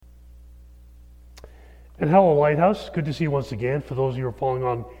And hello, Lighthouse. Good to see you once again. For those of you who are following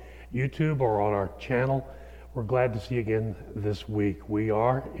on YouTube or on our channel, we're glad to see you again this week. We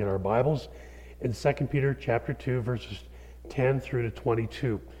are in our Bibles in 2 Peter chapter 2, verses 10 through to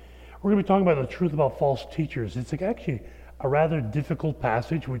 22. We're going to be talking about the truth about false teachers. It's actually a rather difficult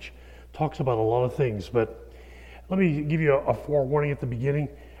passage which talks about a lot of things, but let me give you a forewarning at the beginning.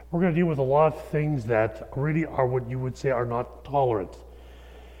 We're going to deal with a lot of things that really are what you would say are not tolerant.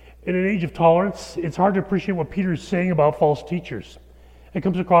 In an age of tolerance, it's hard to appreciate what Peter is saying about false teachers. It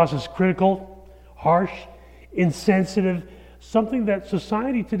comes across as critical, harsh, insensitive, something that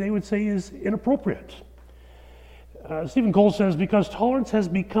society today would say is inappropriate. Stephen Cole says, because tolerance has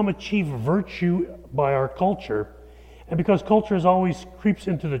become a chief virtue by our culture, and because culture as always creeps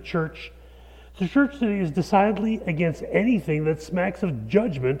into the church today is decidedly against anything that smacks of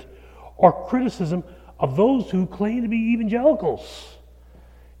judgment or criticism of those who claim to be evangelicals.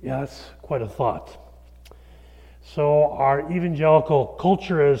 Yeah, that's quite a thought. So our evangelical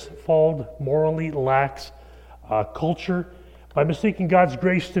culture has fallen morally lax culture by mistaking God's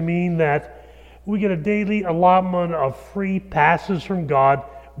grace to mean that we get a daily allotment of free passes from God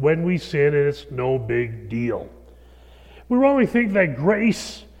when we sin, and it's no big deal. We wrongly think that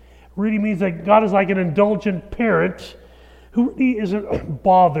grace really means that God is like an indulgent parent who really isn't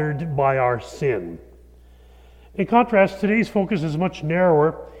bothered by our sin. In contrast, today's focus is much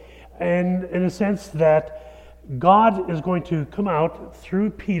narrower, and in a sense that God is going to come out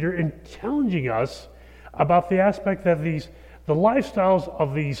through Peter in challenging us about the aspect that the lifestyles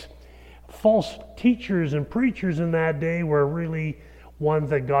of these false teachers and preachers in that day were really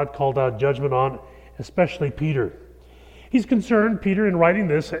ones that God called out judgment on, especially Peter. He's concerned, Peter, in writing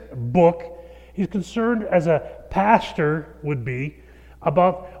this book, he's concerned as a pastor would be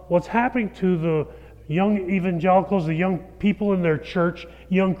about what's happening to the young evangelicals, the young people in their church,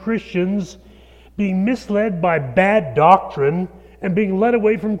 young Christians, being misled by bad doctrine and being led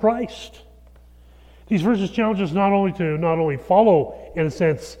away from Christ. These verses challenge us not only follow, in a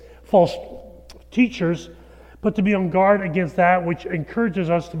sense, false teachers, but to be on guard against that which encourages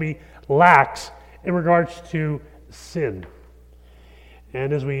us to be lax in regards to sin.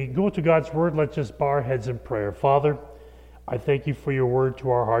 And as we go to God's Word, let's just bow our heads in prayer. Father, I thank you for your Word to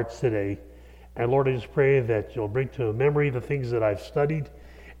our hearts today. And Lord, I just pray that you'll bring to memory the things that I've studied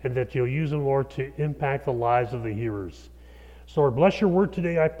and that you'll use them, Lord, to impact the lives of the hearers. So Lord, bless your word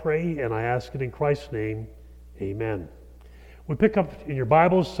today, I pray, and I ask it in Christ's name. Amen. We pick up in your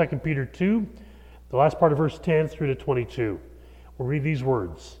Bibles, 2 Peter 2, the last part of verse 10 through to 22. We'll read these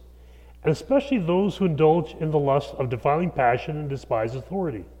words. And especially those who indulge in the lust of defiling passion and despise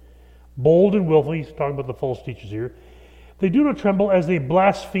authority. Bold and willfully, he's talking about the false teachers here, they do not tremble as they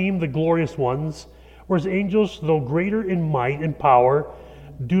blaspheme the glorious ones, whereas angels, though greater in might and power,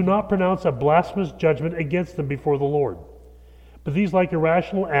 do not pronounce a blasphemous judgment against them before the Lord. But these, like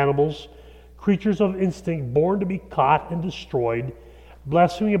irrational animals, creatures of instinct, born to be caught and destroyed,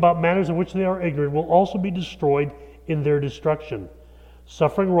 blaspheming about matters in which they are ignorant, will also be destroyed in their destruction,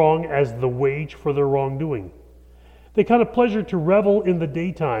 suffering wrong as the wage for their wrongdoing. They count it pleasure to revel in the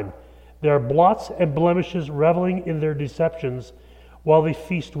daytime. They are blots and blemishes, reveling in their deceptions while they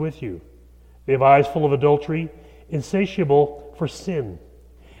feast with you. They have eyes full of adultery, insatiable for sin.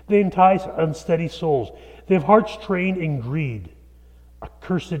 They entice unsteady souls. They have hearts trained in greed.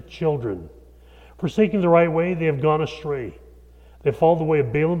 Accursed children. Forsaking the right way, they have gone astray. They followed the way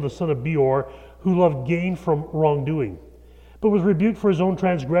of Balaam the son of Beor, who loved gain from wrongdoing, but was rebuked for his own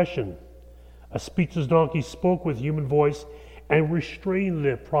transgression. A speechless donkey spoke with human voice and restrained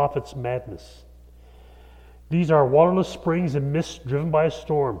the prophet's madness. These are waterless springs and mists driven by a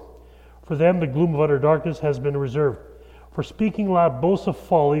storm. For them the gloom of utter darkness has been reserved. For speaking loud boasts of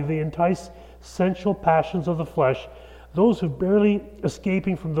folly, they entice sensual passions of the flesh, those who barely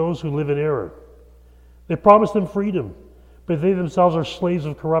escaping from those who live in error. They promise them freedom, but they themselves are slaves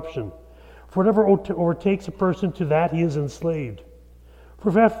of corruption. For whatever overtakes a person, to that he is enslaved. For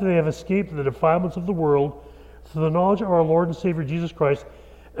if after they have escaped the defilements of the world, through the knowledge of our Lord and Savior Jesus Christ,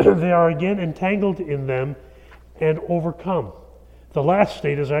 they are again entangled in them and overcome. The last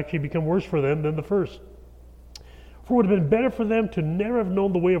state has actually become worse for them than the first. For it would have been better for them to never have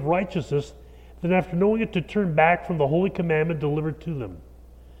known the way of righteousness than after knowing it to turn back from the holy commandment delivered to them.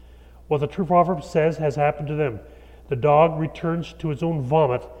 What the true proverb says has happened to them. The dog returns to its own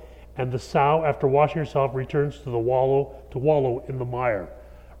vomit, and the sow, after washing herself, returns to wallow in the mire.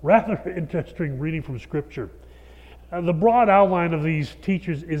 Rather interesting reading from Scripture. The broad outline of these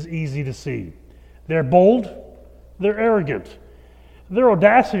teachers is easy to see. They're bold, they're arrogant. Their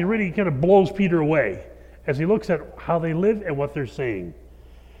audacity really kind of blows Peter away as he looks at how they live and what they're saying.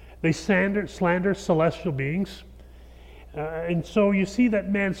 They slander celestial beings. And so you see that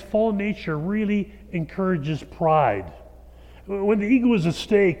man's fallen nature really encourages pride. When the ego is at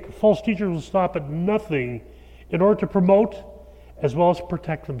stake, false teachers will stop at nothing in order to promote as well as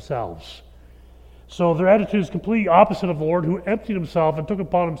protect themselves. So their attitude is completely opposite of the Lord, who emptied himself and took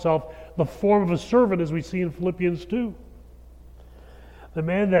upon himself the form of a servant, as we see in Philippians 2. The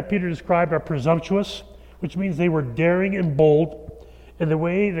men that Peter described are presumptuous, which means they were daring and bold in the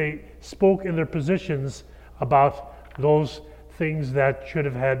way they spoke in their positions about those things that should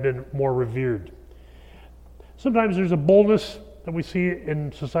have had been more revered. Sometimes there's a boldness that we see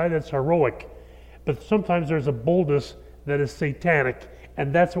in society that's heroic, but sometimes there's a boldness that is satanic,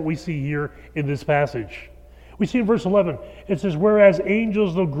 and that's what we see here in this passage. We see in verse 11, it says, "Whereas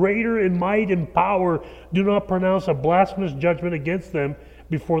angels, though greater in might and power, do not pronounce a blasphemous judgment against them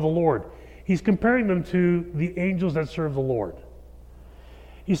before the Lord." He's comparing them to the angels that serve the Lord.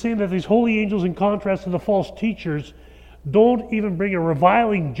 He's saying that these holy angels, in contrast to the false teachers, don't even bring a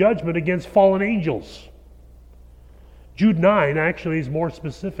reviling judgment against fallen angels. Jude 9 actually is more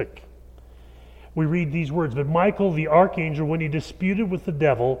specific. We read these words, "But Michael the archangel, when he disputed with the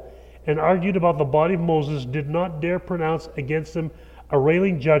devil and argued about the body of Moses, did not dare pronounce against him a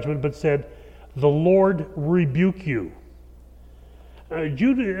railing judgment, but said, 'The Lord rebuke you.'"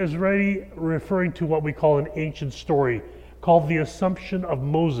 Jude is already referring to what we call an ancient story called the Assumption of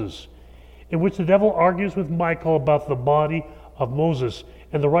Moses, in which the devil argues with Michael about the body of Moses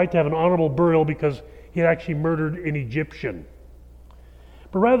and the right to have an honorable burial because he had actually murdered an Egyptian.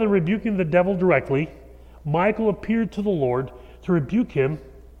 But rather than rebuking the devil directly, Michael appeared to the Lord to rebuke him,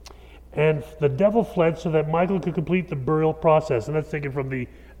 and the devil fled so that Michael could complete the burial process. And that's taken from the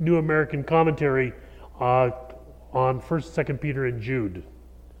New American Commentary on 1st, 2nd Peter, and Jude.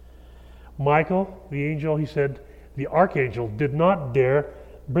 Michael, the angel, he said, the archangel, did not dare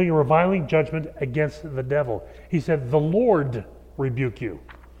bring a reviling judgment against the devil. He said, "The Lord rebuke you."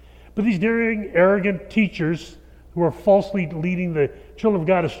 But these daring, arrogant teachers who are falsely leading the children of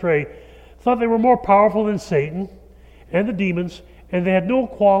God astray thought they were more powerful than Satan and the demons, and they had no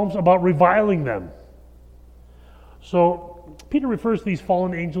qualms about reviling them. So Peter refers to these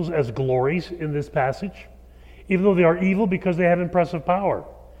fallen angels as glories in this passage, even though they are evil because they have impressive power.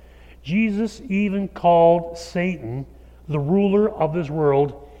 Jesus even called Satan the ruler of this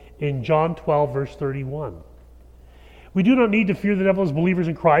world in John 12, verse 31. We do not need to fear the devil as believers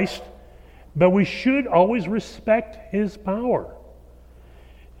in Christ, but we should always respect his power.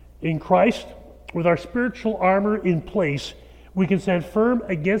 In Christ, with our spiritual armor in place, we can stand firm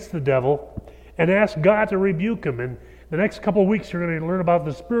against the devil and ask God to rebuke him. And the next couple of weeks, you're going to learn about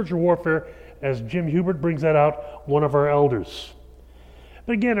the spiritual warfare as Jim Hubert brings that out, one of our elders.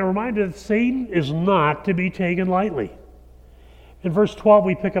 But again, a reminder that Satan is not to be taken lightly. In verse 12,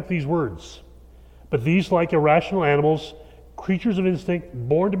 we pick up these words. "But these, like irrational animals, creatures of instinct,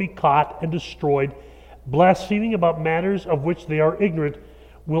 born to be caught and destroyed, blaspheming about matters of which they are ignorant,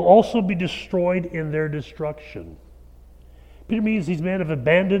 will also be destroyed in their destruction." Peter means these men have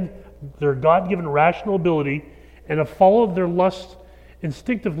abandoned their God-given rational ability and have followed their lust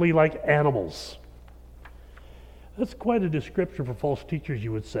instinctively like animals. That's quite a description for false teachers,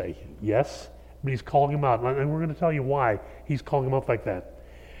 you would say. Yes, but he's calling them out, and we're going to tell you why he's calling them out like that.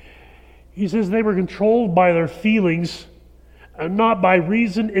 He says they were controlled by their feelings, and not by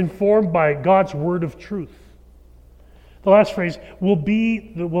reason, informed by God's word of truth. The last phrase, will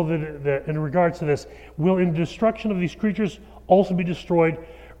be, in regards to this, will in destruction of these creatures also be destroyed,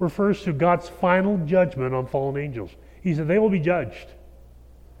 refers to God's final judgment on fallen angels. He said they will be judged.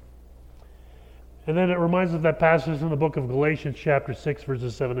 And then it reminds us of that passage in the book of Galatians chapter 6,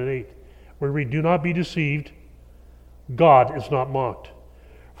 verses 7 and 8, where we read, "Do not be deceived, God is not mocked.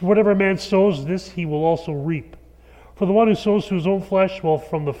 For whatever a man sows, this he will also reap. For the one who sows to his own flesh will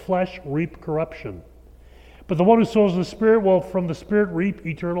from the flesh reap corruption. But the one who sows the Spirit will from the Spirit reap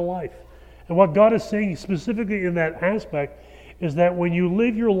eternal life." And what God is saying specifically in that aspect is that when you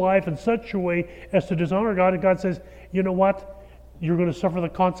live your life in such a way as to dishonor God, and God says, you know what? You're going to suffer the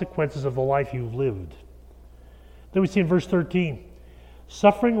consequences of the life you've lived. Then we see in verse 13,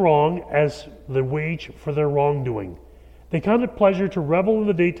 "Suffering wrong as the wage for their wrongdoing. They count it pleasure to revel in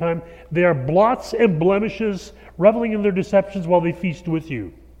the daytime. They are blots and blemishes, reveling in their deceptions while they feast with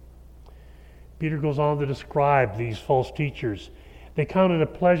you." Peter goes on to describe these false teachers. They count it a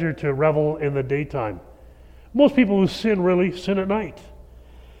pleasure to revel in the daytime. Most people who sin really sin at night,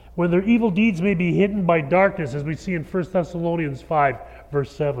 when their evil deeds may be hidden by darkness, as we see in 1 Thessalonians 5,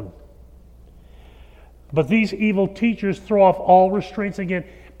 verse 7. But these evil teachers throw off all restraints. Again,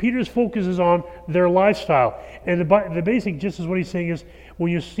 Peter's focus is on their lifestyle. And the basic gist is what he's saying is,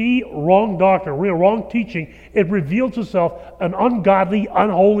 when you see wrong doctrine, wrong teaching, it reveals itself an ungodly,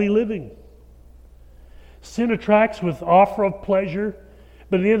 unholy living. Sin attracts with offer of pleasure,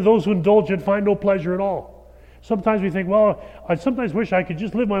 but in the end, those who indulge it find no pleasure at all. Sometimes we think, well, I sometimes wish I could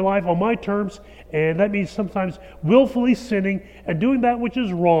just live my life on my terms, and that means sometimes willfully sinning and doing that which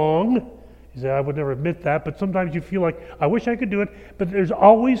is wrong. You say, I would never admit that, but sometimes you feel like, I wish I could do it, but there's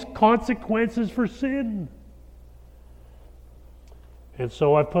always consequences for sin. And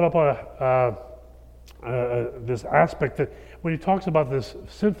so I put up this aspect that when he talks about this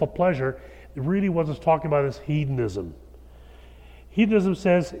sinful pleasure, it really wasn't talking about this hedonism. Hedonism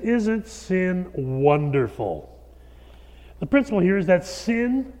says, isn't sin wonderful? The principle here is that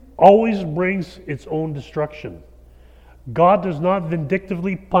sin always brings its own destruction. God does not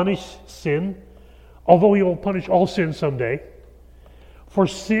vindictively punish sin, although he will punish all sin someday. For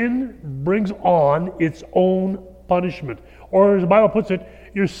sin brings on its own punishment. Or as the Bible puts it,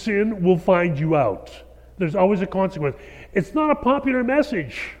 your sin will find you out. There's always a consequence. It's not a popular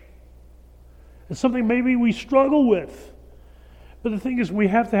message. It's something maybe we struggle with. But the thing is, we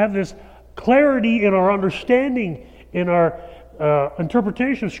have to have this clarity in our understanding, in our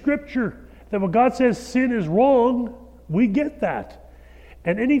interpretation of Scripture, that when God says sin is wrong, we get that.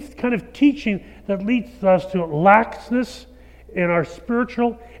 And any kind of teaching that leads us to laxness in our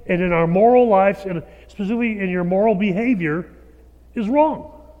spiritual and in our moral lives, and specifically in your moral behavior, is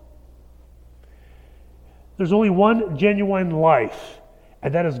wrong. There's only one genuine life,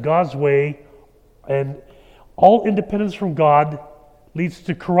 and that is God's way, and all independence from God leads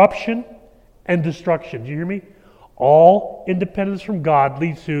to corruption and destruction. Do you hear me? All independence from God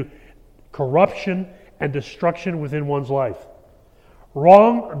leads to corruption and destruction within one's life.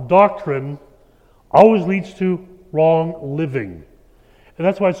 Wrong doctrine always leads to wrong living. And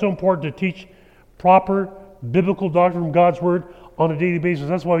that's why it's so important to teach proper biblical doctrine from God's Word on a daily basis.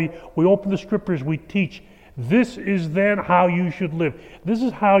 That's why we open the Scriptures, we teach. This is then how you should live. This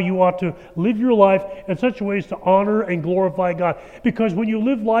is how you ought to live your life in such a way as to honor and glorify God. Because when you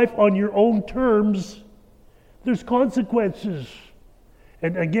live life on your own terms, there's consequences.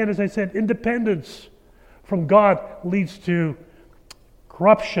 And again, as I said, independence from God leads to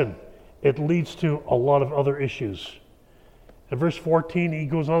corruption. It leads to a lot of other issues. In verse 14, he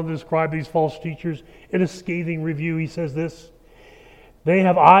goes on to describe these false teachers in a scathing review. He says this: they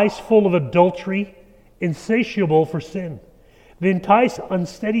have eyes full of adultery, insatiable for sin. They entice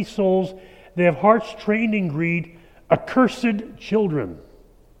unsteady souls. They have hearts trained in greed, accursed children.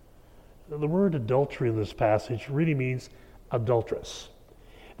 The word adultery in this passage really means adulteress.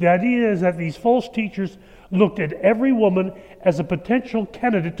 The idea is that these false teachers looked at every woman as a potential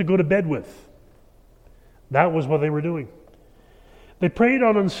candidate to go to bed with. That was what they were doing. They preyed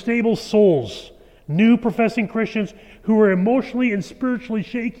on unstable souls, new professing Christians who were emotionally and spiritually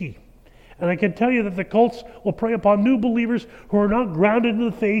shaky. And I can tell you that the cults will prey upon new believers who are not grounded in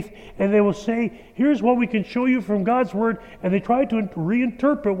the faith, and they will say, here's what we can show you from God's Word, and they try to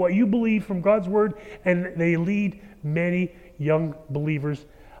reinterpret what you believe from God's Word, and they lead many young believers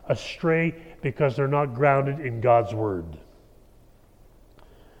astray because they're not grounded in God's Word.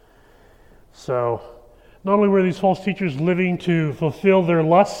 So, not only were these false teachers living to fulfill their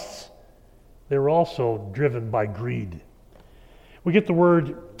lusts, they were also driven by greed. We get the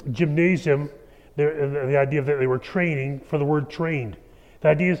word gymnasium, the idea that they were training, for the word trained. The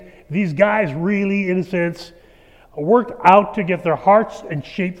idea is these guys really, in a sense, worked out to get their hearts in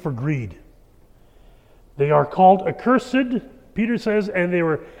shape for greed. They are called accursed, Peter says, and they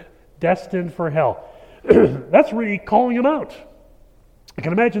were destined for hell. That's really calling them out. I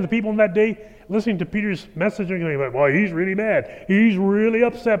can imagine the people in that day listening to Peter's message and going, well, he's really mad. He's really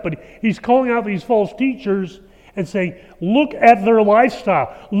upset, but he's calling out these false teachers and saying, look at their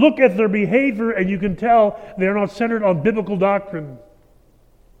lifestyle, look at their behavior, and you can tell they're not centered on biblical doctrine.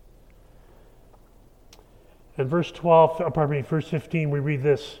 In verse 15, we read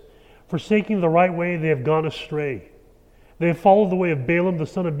this: forsaking the right way, they have gone astray. They have followed the way of Balaam, the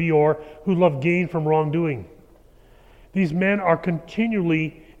son of Beor, who loved gain from wrongdoing. These men are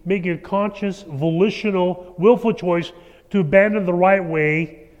continually making a conscious, volitional, willful choice to abandon the right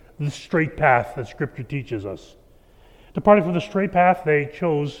way, the straight path that Scripture teaches us. Departing from the straight path, they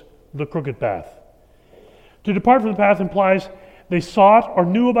chose the crooked path. To depart from the path implies they sought or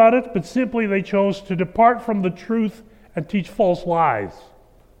knew about it, but simply they chose to depart from the truth and teach false lies.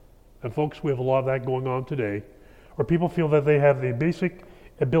 And folks, we have a lot of that going on today, where people feel that they have the basic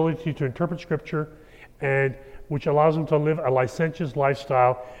ability to interpret Scripture, and which allows them to live a licentious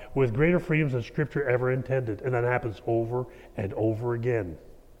lifestyle with greater freedoms than Scripture ever intended. And that happens over and over again.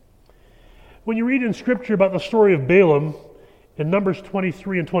 When you read in Scripture about the story of Balaam in Numbers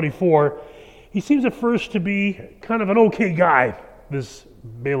 23 and 24, he seems at first to be kind of an okay guy, this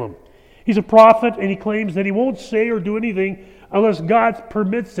Balaam. He's a prophet, and he claims that he won't say or do anything unless God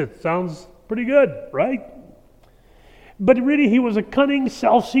permits it. Sounds pretty good, right? But really, he was a cunning,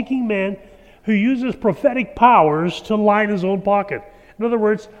 self-seeking man who uses prophetic powers to line his own pocket. In other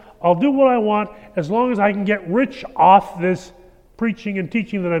words, I'll do what I want as long as I can get rich off this preaching and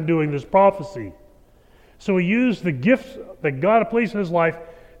teaching that I'm doing, this prophecy. So he used the gifts that God had placed in his life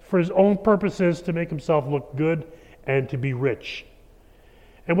for his own purposes to make himself look good and to be rich.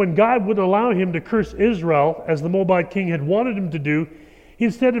 And when God would allow him to curse Israel, as the Moabite king had wanted him to do, he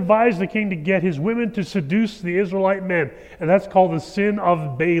instead advised the king to get his women to seduce the Israelite men. And that's called the sin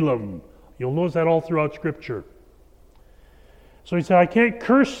of Balaam. You'll notice that all throughout Scripture. So he said, I can't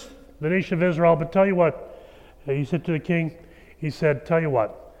curse the nation of Israel, but tell you what, he said to the king, he said, tell you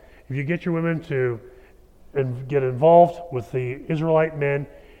what, if you get your women to get involved with the Israelite men,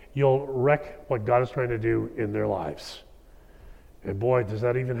 you'll wreck what God is trying to do in their lives. And boy, does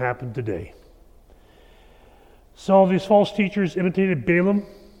that even happen today. So these false teachers imitated Balaam,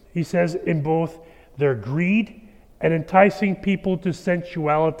 he says, in both their greed and enticing people to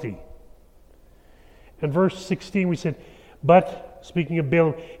sensuality. In verse 16 we said, but, speaking of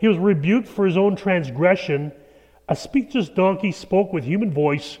Balaam, he was rebuked for his own transgression. A speechless donkey spoke with human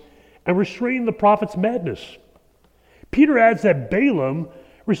voice and restrained the prophet's madness. Peter adds that Balaam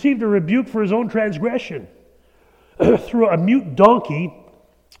received a rebuke for his own transgression through a mute donkey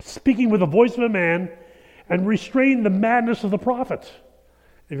speaking with the voice of a man and restrained the madness of the prophet.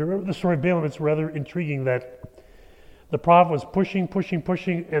 If you remember the story of Balaam, it's rather intriguing that the prophet was pushing,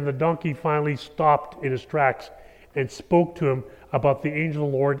 and the donkey finally stopped in his tracks and spoke to him about the angel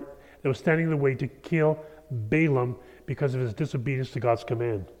of the Lord that was standing in the way to kill Balaam because of his disobedience to God's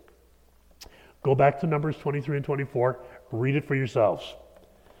command. Go back to Numbers 23 and 24. Read it for yourselves.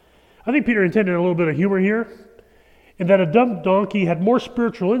 I think Peter intended a little bit of humor here in that a dumb donkey had more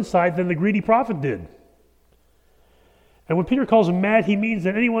spiritual insight than the greedy prophet did. And when Peter calls him mad, he means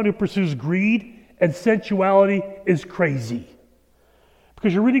that anyone who pursues greed and sensuality is crazy.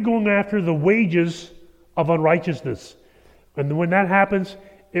 Because you're really going after the wages of unrighteousness. And when that happens,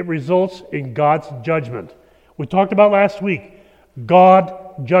 it results in God's judgment. We talked about last week,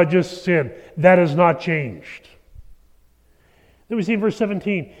 God judges sin. That has not changed. Then we see in verse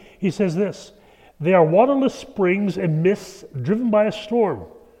 17, he says this, they are waterless springs and mists driven by a storm.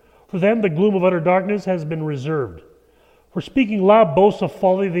 For them the gloom of utter darkness has been reserved. For speaking loud boasts of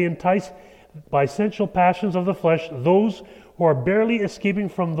folly, they entice by sensual passions of the flesh those who are barely escaping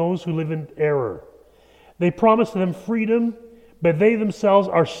from those who live in error. They promise them freedom, but they themselves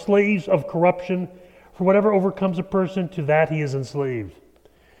are slaves of corruption. For whatever overcomes a person, to that he is enslaved.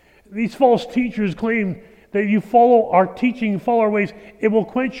 These false teachers claim that you follow our teaching, follow our ways, it will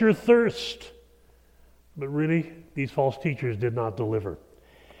quench your thirst. But really, these false teachers did not deliver.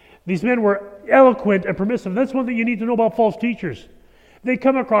 These men were eloquent and permissive. That's one thing you need to know about false teachers. They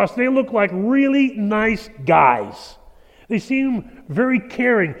come across, they look like really nice guys. They seem very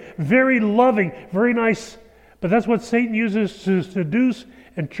caring, very loving, very nice. But that's what Satan uses to seduce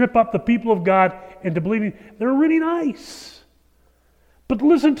and trip up the people of God into believing they're really nice. But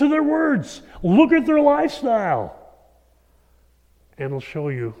listen to their words. Look at their lifestyle. And it'll show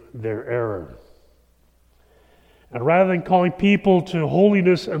you their error. And rather than calling people to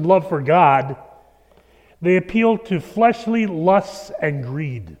holiness and love for God, they appeal to fleshly lusts and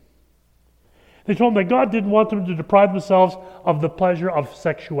greed. They told them that God didn't want them to deprive themselves of the pleasure of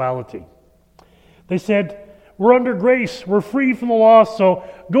sexuality. They said, we're under grace, we're free from the law, so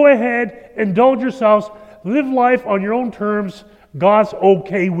go ahead, indulge yourselves, live life on your own terms, God's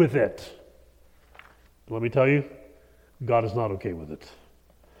okay with it. But let me tell you, God is not okay with it.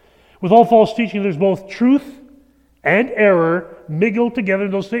 With all false teaching, there's both truth and error mingled together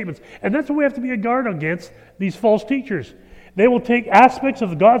in those statements. And that's what we have to be on guard against, these false teachers. They will take aspects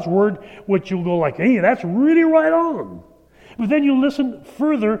of God's word which you'll go like, hey, that's really right on. But then you listen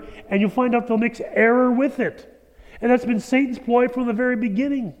further and you'll find out they'll mix error with it. And that's been Satan's ploy from the very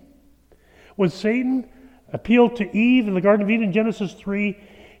beginning. When Satan appealed to Eve in the Garden of Eden in Genesis 3,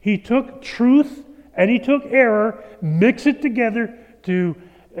 he took truth and he took error, mix it together to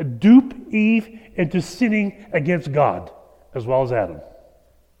dupe Eve into sinning against God, as well as Adam.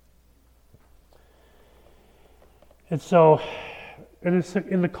 And so,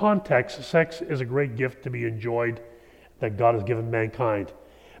 in the context, sex is a great gift to be enjoyed that God has given mankind.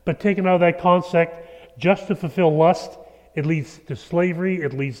 But taken out of that context, just to fulfill lust, it leads to slavery,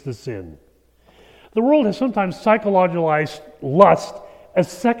 it leads to sin. The world has sometimes psychologized lust, a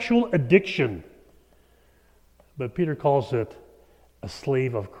sexual addiction. But Peter calls it a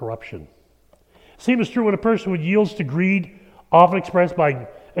slave of corruption. Same is true when a person would yields to greed, often expressed by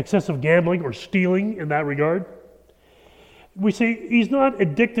excessive gambling or stealing in that regard. We say he's not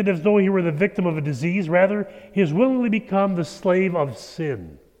addicted as though he were the victim of a disease. Rather, he has willingly become the slave of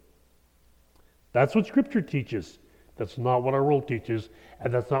sin. That's what Scripture teaches. That's not what our world teaches,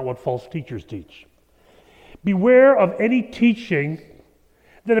 and that's not what false teachers teach. Beware of any teaching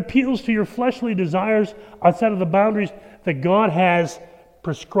that appeals to your fleshly desires outside of the boundaries that God has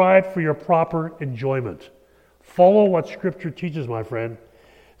prescribed for your proper enjoyment. Follow what Scripture teaches, my friend.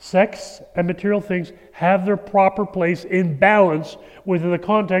 Sex and material things have their proper place in balance within the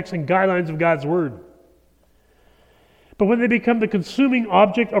context and guidelines of God's Word. But when they become the consuming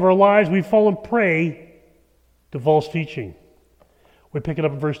object of our lives, we fall and prey to false teaching. We pick it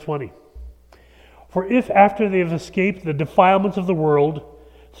up in verse 20. For if after they have escaped the defilements of the world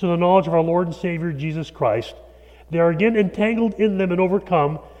through the knowledge of our Lord and Savior Jesus Christ, they are again entangled in them and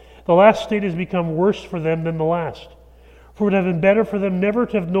overcome, the last state has become worse for them than the last. For it would have been better for them never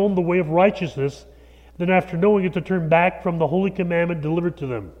to have known the way of righteousness than after knowing it to turn back from the holy commandment delivered to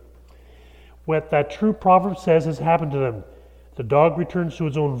them. What that true proverb says has happened to them. The dog returns to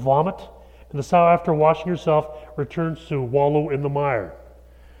its own vomit, and the sow after washing herself returns to wallow in the mire.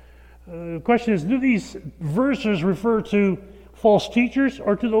 The question is, do these verses refer to false teachers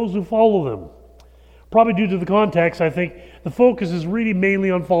or to those who follow them? Probably due to the context, I think the focus is really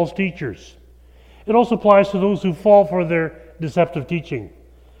mainly on false teachers. It also applies to those who fall for their deceptive teaching.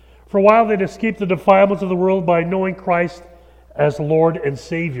 For a while they'd escaped the defilements of the world by knowing Christ as Lord and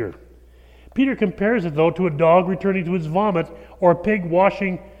Savior. Peter compares it, though, to a dog returning to its vomit or a pig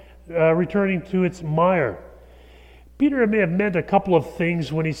returning to its mire. Peter may have meant a couple of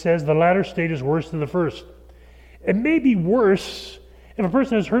things when he says the latter state is worse than the first. It may be worse if a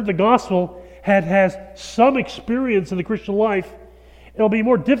person has heard the gospel, has some experience in the Christian life. It'll be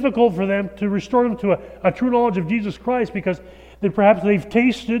more difficult for them to restore them to a true knowledge of Jesus Christ because perhaps they've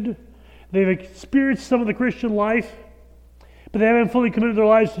tasted, they've experienced some of the Christian life, but they haven't fully committed their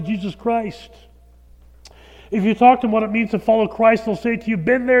lives to Jesus Christ. If you talk to them what it means to follow Christ, they'll say to you,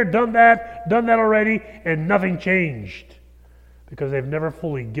 been there, done that already, and nothing changed. Because they've never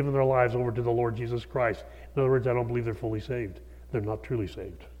fully given their lives over to the Lord Jesus Christ. In other words, I don't believe they're fully saved. They're not truly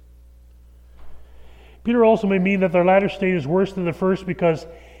saved. Peter also may mean that their latter state is worse than the first because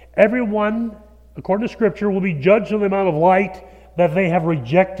everyone, according to Scripture, will be judged on the amount of light that they have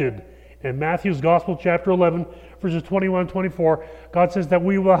rejected. In Matthew's Gospel, chapter 11, verses 21 and 24, God says that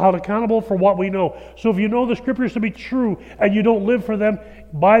we will be held accountable for what we know. So if you know the Scriptures to be true and you don't live for them,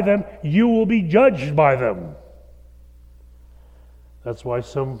 by them, you will be judged by them. That's why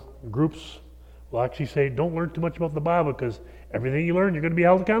some groups will actually say, don't learn too much about the Bible because everything you learn, you're going to be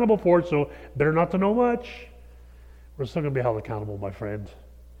held accountable for it, so better not to know much. We're still going to be held accountable, my friend.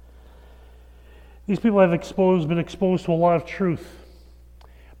 These people have been exposed to a lot of truth,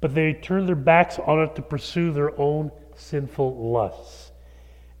 but they turn their backs on it to pursue their own sinful lusts.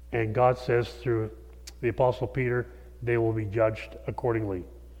 And God says through the Apostle Peter, they will be judged accordingly.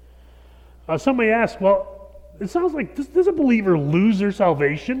 Some may ask, well, it sounds like, does a believer lose their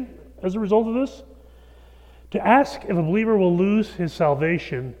salvation as a result of this? To ask if a believer will lose his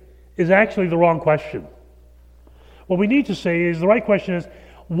salvation is actually the wrong question. What we need to say is, the right question is,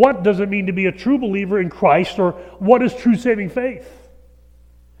 what does it mean to be a true believer in Christ, or what is true saving faith?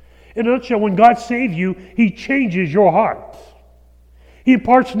 In a nutshell, when God saves you, He changes your heart. He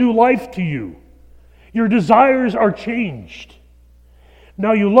imparts new life to you. Your desires are changed.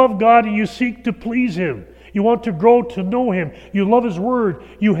 Now you love God and you seek to please Him. You want to grow to know Him. You love His Word.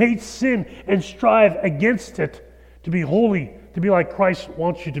 You hate sin and strive against it to be holy, to be like Christ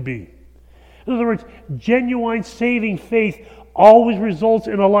wants you to be. In other words, genuine saving faith always results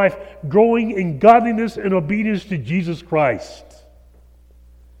in a life growing in godliness and obedience to Jesus Christ.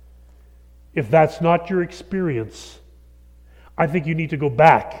 If that's not your experience, I think you need to go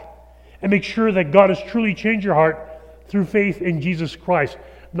back and make sure that God has truly changed your heart through faith in Jesus Christ.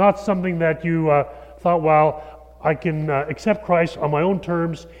 Not something that you thought, well, I can accept Christ on my own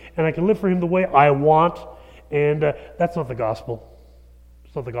terms and I can live for Him the way I want. And that's not the gospel.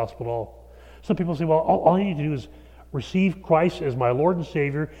 It's not the gospel at all. Some people say, well, all I need to do is receive Christ as my Lord and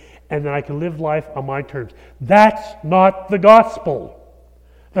Savior, and then I can live life on my terms. That's not the gospel.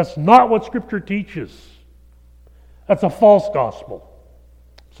 That's not what Scripture teaches. That's a false gospel.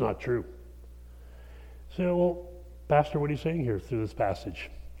 It's not true. So, well, Pastor, what are you saying here through this passage?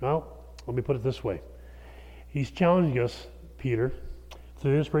 Well, let me put it this way. He's challenging us, Peter,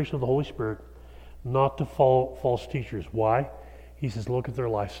 through the inspiration of the Holy Spirit, not to follow false teachers. Why? He says, look at their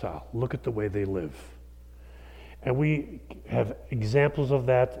lifestyle. Look at the way they live. And we have examples of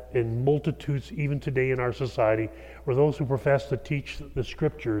that in multitudes, even today in our society, where those who profess to teach the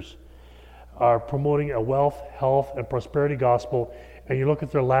scriptures are promoting a wealth, health, and prosperity gospel, and you look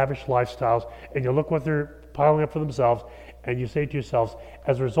at their lavish lifestyles, and you look what they're piling up for themselves, and you say to yourselves,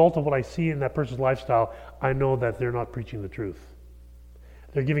 as a result of what I see in that person's lifestyle, I know that they're not preaching the truth.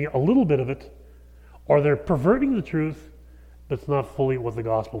 They're giving a little bit of it, or they're perverting the truth, but it's not fully what the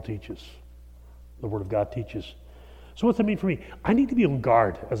gospel teaches, the Word of God teaches. So what's that mean for me? I need to be on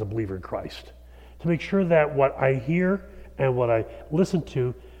guard as a believer in Christ to make sure that what I hear and what I listen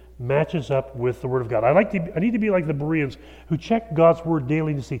to matches up with the Word of God. I need to be like the Bereans who check God's Word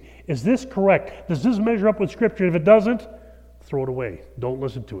daily to see, is this correct? Does this measure up with Scripture? If it doesn't, throw it away. Don't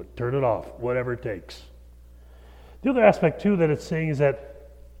listen to it. Turn it off, whatever it takes. The other aspect, too, that it's saying is that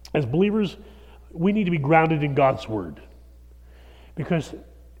as believers, we need to be grounded in God's Word. Because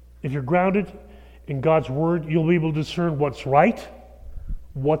if you're grounded in God's Word, you'll be able to discern what's right,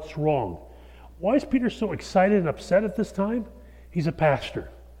 what's wrong. Why is Peter so excited and upset at this time? He's a pastor.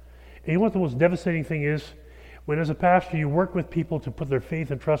 And you know what the most devastating thing is? When as a pastor you work with people to put their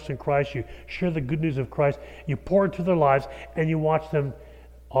faith and trust in Christ, you share the good news of Christ, you pour into their lives, and you watch them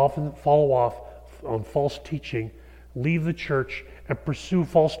often follow off on false teaching, leave the church, and pursue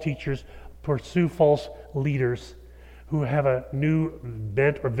false teachers, pursue false leaders who have a new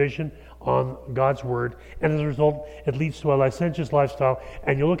bent or vision on God's Word, and as a result, it leads to a licentious lifestyle,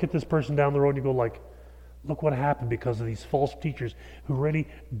 and you look at this person down the road and you go like, look what happened because of these false teachers who really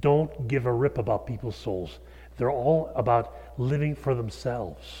don't give a rip about people's souls. They're all about living for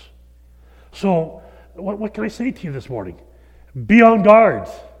themselves. So, what can I say to you this morning? Be on guard.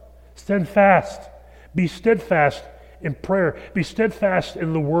 Stand fast. Be steadfast in prayer. Be steadfast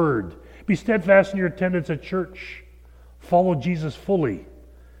in the Word. Be steadfast in your attendance at church. Follow Jesus fully.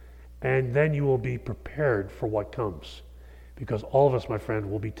 And then you will be prepared for what comes. Because all of us, my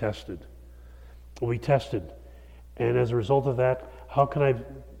friend, will be tested. Will be tested. And as a result of that, how can I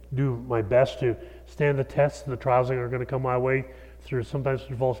do my best to stand the tests and the trials that are going to come my way sometimes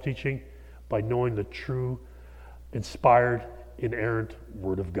through false teaching? By knowing the true, inspired, inerrant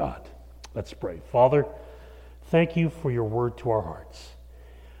Word of God. Let's pray. Father, thank you for your word to our hearts.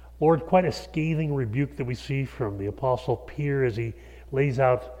 Lord, quite a scathing rebuke that we see from the Apostle Peter as he lays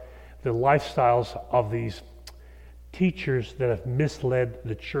out the lifestyles of these teachers that have misled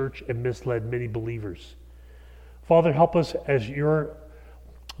the church and misled many believers. Father, help us as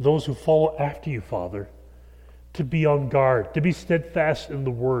those who follow after you, Father, to be on guard, to be steadfast in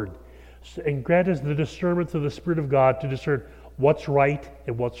the Word, and grant us the discernment of the Spirit of God to discern what's right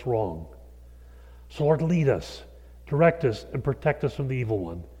and what's wrong. So Lord, lead us, direct us, and protect us from the evil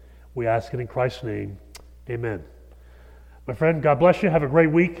one. We ask it in Christ's name. Amen. My friend, God bless you. Have a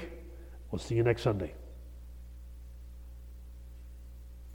great week. We'll see you next Sunday.